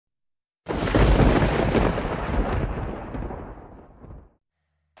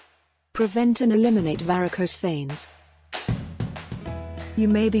Prevent and eliminate varicose veins. You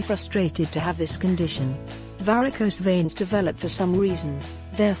may be frustrated to have this condition. Varicose veins develop for some reasons,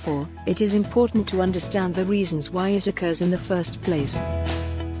 therefore, it is important to understand the reasons why it occurs in the first place.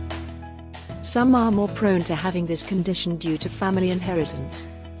 Some are more prone to having this condition due to family inheritance.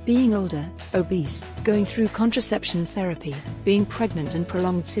 Being older, obese, going through contraception therapy, being pregnant and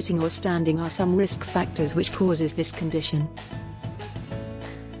prolonged sitting or standing are some risk factors which causes this condition.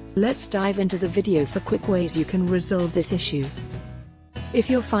 Let's dive into the video for quick ways you can resolve this issue. If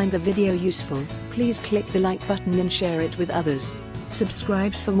you find the video useful, please click the like button and share it with others.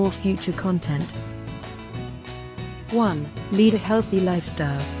 Subscribe for more future content. 1. Lead a healthy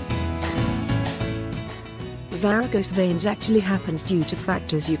lifestyle. Varicose veins actually happens due to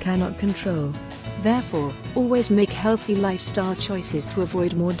factors you cannot control. Therefore, always make healthy lifestyle choices to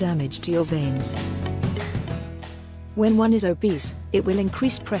avoid more damage to your veins. When one is obese, it will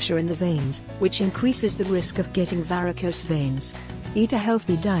increase pressure in the veins, which increases the risk of getting varicose veins. Eat a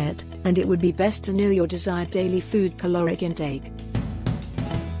healthy diet, and it would be best to know your desired daily food caloric intake.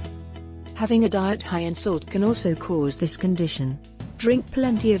 Having a diet high in salt can also cause this condition. Drink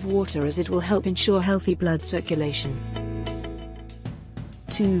plenty of water as it will help ensure healthy blood circulation.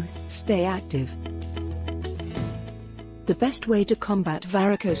 2. Stay active. The best way to combat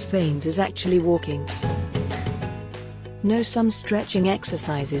varicose veins is actually walking. Know some stretching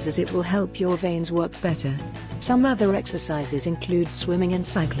exercises as it will help your veins work better. Some other exercises include swimming and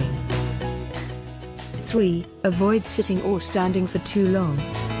cycling. 3. Avoid sitting or standing for too long.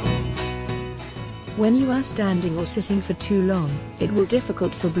 When you are standing or sitting for too long, it will be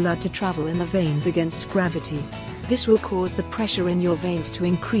difficult for blood to travel in the veins against gravity. This will cause the pressure in your veins to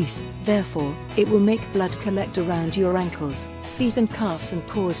increase, therefore, it will make blood collect around your ankles, feet and calves and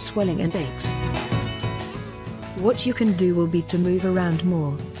cause swelling and aches. What you can do will be to move around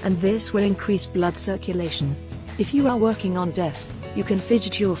more, and this will increase blood circulation. If you are working on desk, you can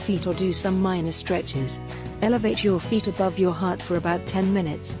fidget your feet or do some minor stretches. Elevate your feet above your heart for about 10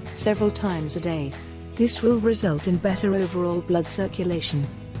 minutes, several times a day. This will result in better overall blood circulation.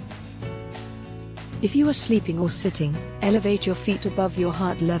 If you are sleeping or sitting, elevate your feet above your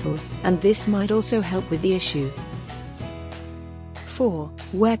heart level, and this might also help with the issue. 4.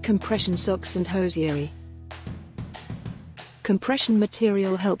 Wear compression socks and hosiery. Compression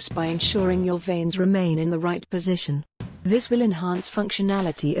material helps by ensuring your veins remain in the right position. This will enhance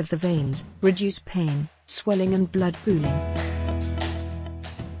functionality of the veins, reduce pain, swelling and blood pooling.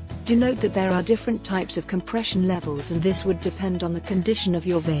 Do note that there are different types of compression levels and this would depend on the condition of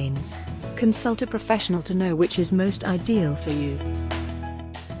your veins. Consult a professional to know which is most ideal for you.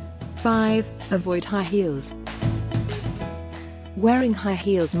 5. Avoid high heels. Wearing high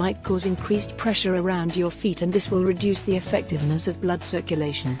heels might cause increased pressure around your feet and this will reduce the effectiveness of blood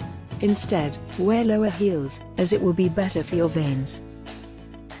circulation. Instead, wear lower heels, as it will be better for your veins.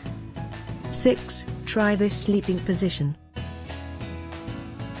 6. Try this sleeping position.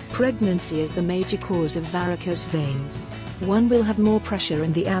 Pregnancy is the major cause of varicose veins. One will have more pressure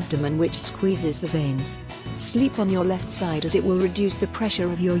in the abdomen which squeezes the veins. Sleep on your left side as it will reduce the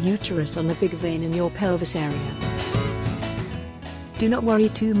pressure of your uterus on the big vein in your pelvis area. Do not worry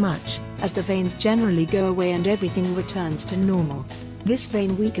too much, as the veins generally go away and everything returns to normal. This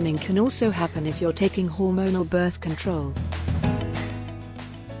vein weakening can also happen if you're taking hormonal birth control.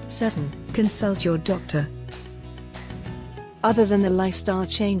 7. Consult your doctor. Other than the lifestyle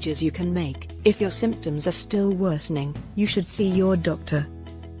changes you can make, if your symptoms are still worsening, you should see your doctor.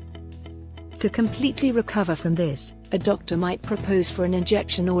 To completely recover from this, a doctor might propose for an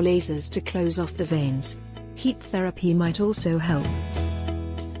injection or lasers to close off the veins. Heat therapy might also help.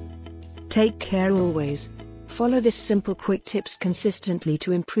 Take care always. Follow this simple quick tips consistently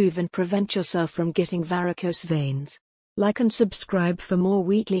to improve and prevent yourself from getting varicose veins. Like and subscribe for more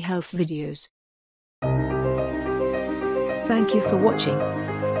weekly health videos. Thank you for watching.